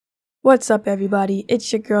What's up, everybody?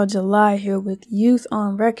 It's your girl July here with Youth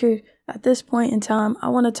on Record. At this point in time, I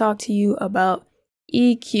want to talk to you about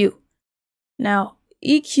EQ. Now,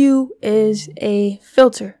 EQ is a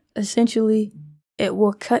filter. Essentially, it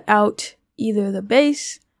will cut out either the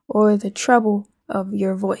bass or the treble of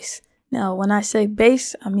your voice. Now, when I say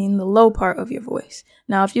bass, I mean the low part of your voice.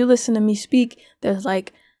 Now, if you listen to me speak, there's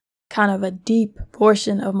like kind of a deep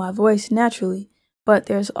portion of my voice naturally. But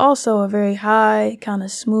there's also a very high, kind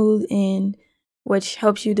of smooth end, which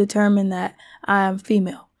helps you determine that I am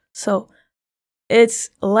female. So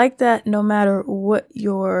it's like that no matter what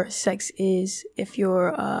your sex is. If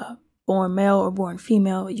you're born male or born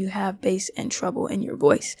female, you have bass and treble in your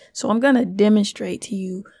voice. So I'm going to demonstrate to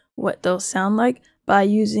you what those sound like by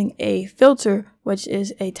using a filter, which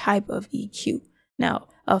is a type of EQ. Now,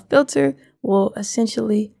 a filter will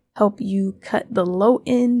essentially help you cut the low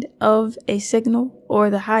end of a signal or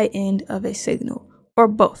the high end of a signal, or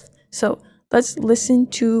both. So let's listen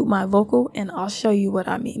to my vocal and I'll show you what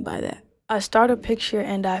I mean by that. I start a picture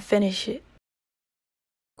and I finish it.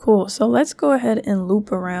 Cool, so let's go ahead and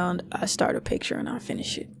loop around I start a picture and I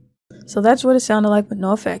finish it. So that's what it sounded like with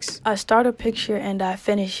no effects. I start a picture and I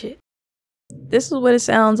finish it. This is what it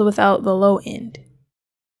sounds without the low end.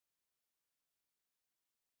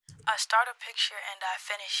 I start a picture and I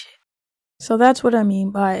finish it. So that's what I mean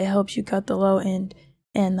by it helps you cut the low end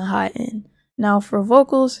and the high end. Now for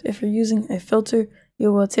vocals, if you're using a filter,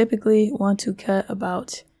 you will typically want to cut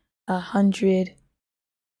about 100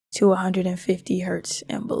 to 150 hertz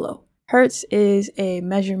and below. Hertz is a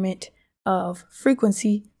measurement of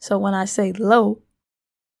frequency. So when I say low,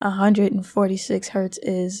 146 hertz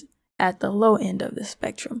is at the low end of the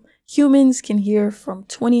spectrum. Humans can hear from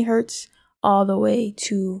 20 hertz all the way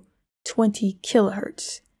to 20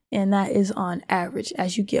 kilohertz, and that is on average.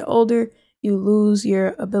 As you get older, you lose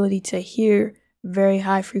your ability to hear very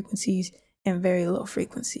high frequencies and very low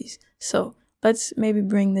frequencies. So let's maybe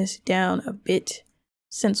bring this down a bit.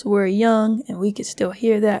 Since we're young and we can still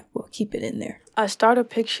hear that, we'll keep it in there. I start a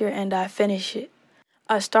picture and I finish it.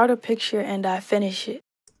 I start a picture and I finish it.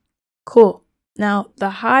 Cool. Now the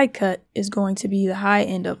high cut is going to be the high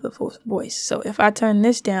end of the voice. So if I turn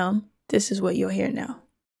this down, this is what you'll hear now.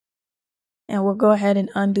 And we'll go ahead and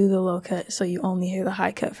undo the low cut so you only hear the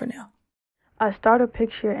high cut for now. I start a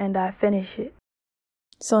picture and I finish it.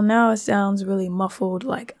 So now it sounds really muffled,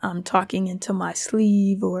 like I'm talking into my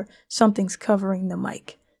sleeve or something's covering the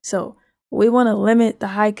mic. So we want to limit the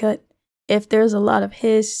high cut. If there's a lot of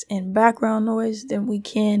hiss and background noise, then we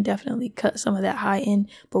can definitely cut some of that high end,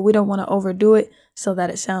 but we don't want to overdo it so that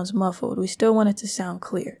it sounds muffled. We still want it to sound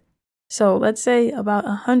clear. So let's say about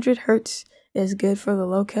 100 hertz is good for the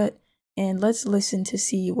low cut. And let's listen to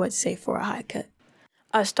see what's safe for a high cut.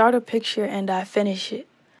 I start a picture and I finish it.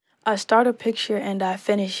 I start a picture and I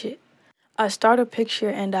finish it. I start a picture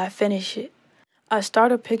and I finish it. I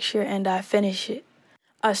start a picture and I finish it.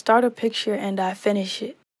 I start a picture and I finish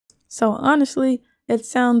it. So honestly, it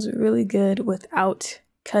sounds really good without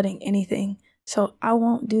cutting anything. So I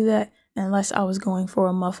won't do that unless I was going for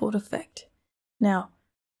a muffled effect. Now,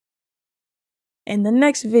 in the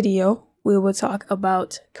next video, we will talk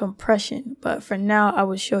about compression, but for now I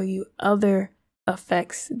will show you other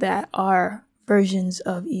effects that are versions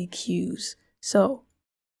of EQs. So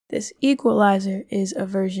this equalizer is a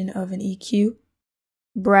version of an EQ,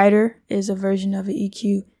 brighter is a version of an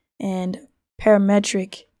EQ, and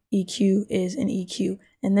parametric EQ is an EQ.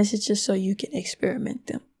 And this is just so you can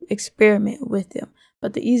experiment with them.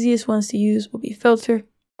 But the easiest ones to use will be filter,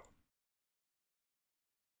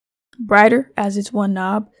 brighter as it's one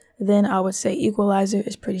knob. Then I would say equalizer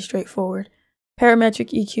is pretty straightforward.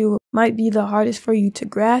 Parametric EQ might be the hardest for you to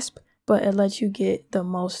grasp, but it lets you get the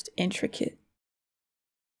most intricate.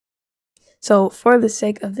 So for the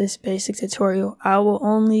sake of this basic tutorial, I will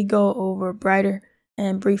only go over brighter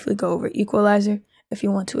and briefly go over equalizer. If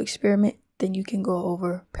you want to experiment, then you can go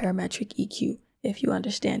over parametric EQ if you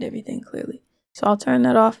understand everything clearly. So I'll turn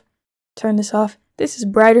that off, turn this off. This is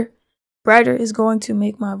brighter. Brighter is going to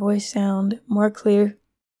make my voice sound more clear.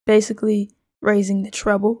 Basically raising the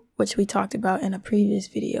treble, which we talked about in a previous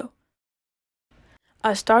video.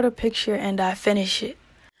 I start a picture and I finish it.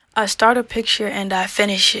 I start a picture and I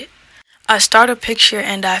finish it. I start a picture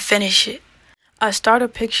and I finish it. I start a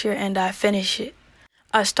picture and I finish it.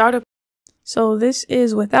 I start a... So this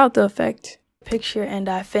is without the effect. Picture and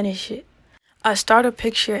I finish it. I start a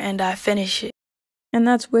picture and I finish it. And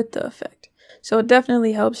that's with the effect. So it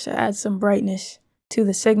definitely helps to add some brightness to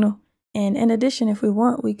the signal. And in addition, if we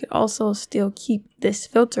want, we could also still keep this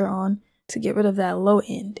filter on to get rid of that low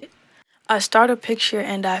end. I start a picture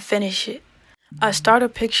and I finish it. I start a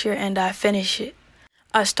picture and I finish it.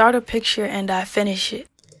 I start a picture and I finish it.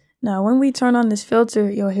 Now, when we turn on this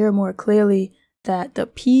filter, you'll hear more clearly that the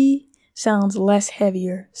P sounds less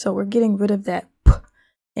heavier. So we're getting rid of that P,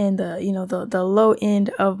 and the low end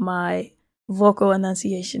of my vocal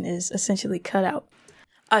enunciation is essentially cut out.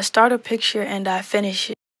 I start a picture and I finish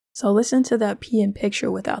it. So listen to that P in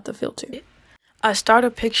picture without the filter. I start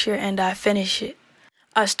a picture and I finish it.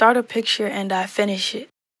 I start a picture and I finish it.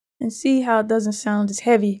 And see how it doesn't sound as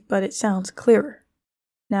heavy, but it sounds clearer.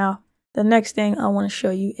 Now, the next thing I want to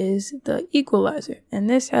show you is the equalizer. And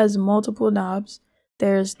this has multiple knobs.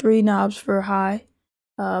 There's 3 knobs for high,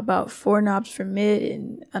 about 4 knobs for mid,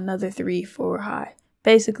 and another 3 for high.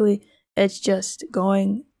 Basically, it's just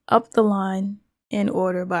going up the line in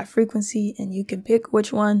order by frequency, and you can pick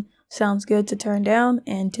which one sounds good to turn down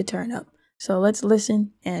and to turn up. So let's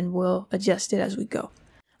listen and we'll adjust it as we go.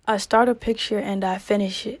 I start a picture and I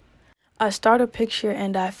finish it. I start a picture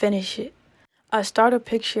and I finish it. I start a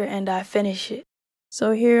picture and I finish it.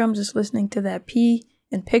 So here I'm just listening to that P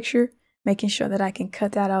in picture, making sure that I can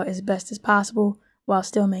cut that out as best as possible while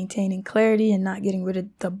still maintaining clarity and not getting rid of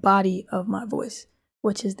the body of my voice,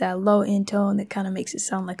 which is that low end tone that kind of makes it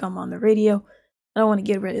sound like I'm on the radio. I don't want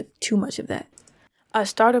to get rid of too much of that. I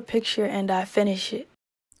start a picture and I finish it.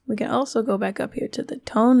 We can also go back up here to the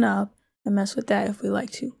tone knob and mess with that if we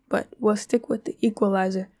like to, but we'll stick with the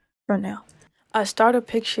equalizer for now. I start a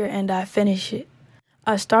picture and I finish it.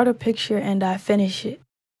 I start a picture and I finish it.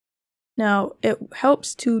 Now, it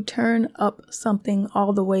helps to turn up something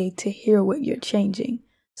all the way to hear what you're changing.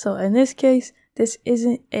 So in this case, this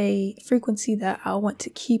isn't a frequency that I want to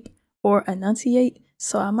keep or enunciate,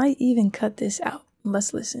 so I might even cut this out.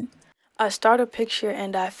 Let's listen. I start a picture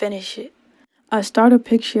and I finish it. I start a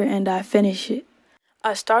picture and I finish it.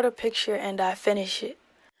 I start a picture and I finish it.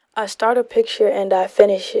 I start a picture and I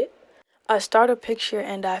finish it. I start a picture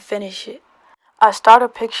and I finish it. I start a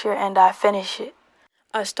picture and I finish it.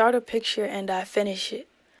 I start a picture and I finish it.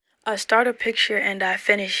 I start a picture and I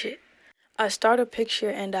finish it. I start a picture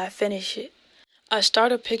and I finish it. I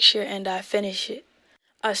start a picture and I finish it.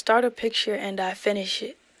 I start a picture and I finish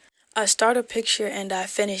it. I start a picture and I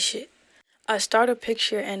finish it. I start a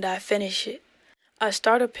picture and I finish it. I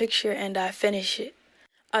start a picture and I finish it.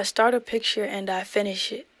 I start a picture and I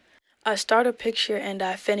finish it. I start a picture and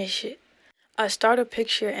I finish it. I start a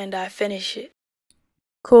picture and I finish it.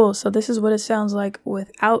 Cool, so this is what it sounds like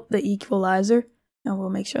without the equalizer, and we'll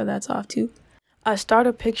make sure that's off too. I start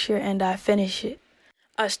a picture and I finish it.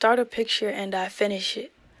 I start a picture and I finish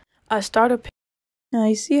it. I start a picture. Now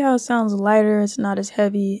you see how it sounds lighter, it's not as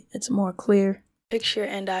heavy, it's more clear. Picture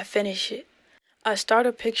and I finish it. I start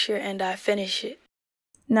a picture and I finish it.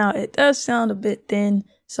 Now it does sound a bit thin,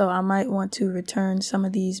 so I might want to return some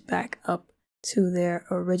of these back up to their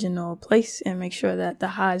original place and make sure that the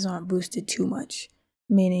highs aren't boosted too much,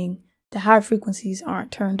 meaning the high frequencies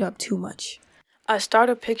aren't turned up too much. I start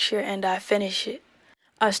a picture and I finish it.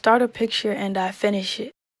 I start a picture and I finish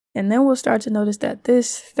it. And then we'll start to notice that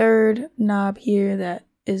this third knob here that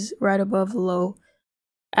is right above the low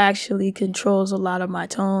actually controls a lot of my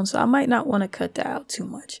tone, so I might not want to cut that out too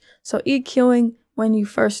much. So EQing when you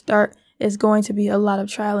first start is going to be a lot of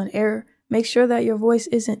trial and error. Make sure that your voice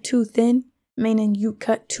isn't too thin, meaning you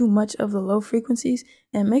cut too much of the low frequencies,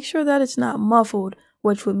 and make sure that it's not muffled,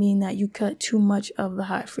 which would mean that you cut too much of the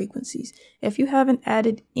high frequencies. If you haven't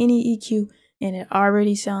added any EQ and it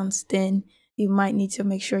already sounds thin, you might need to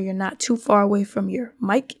make sure you're not too far away from your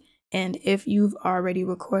mic. And if you've already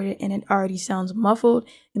recorded and it already sounds muffled,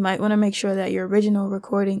 you might want to make sure that your original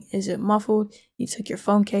recording isn't muffled. You took your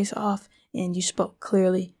phone case off and you spoke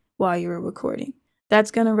clearly while you were recording.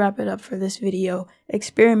 That's going to wrap it up for this video.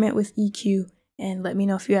 Experiment with EQ and let me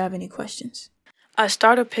know if you have any questions. I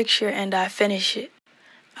start a picture and I finish it.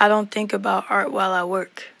 I don't think about art while I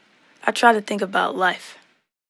work. I try to think about life.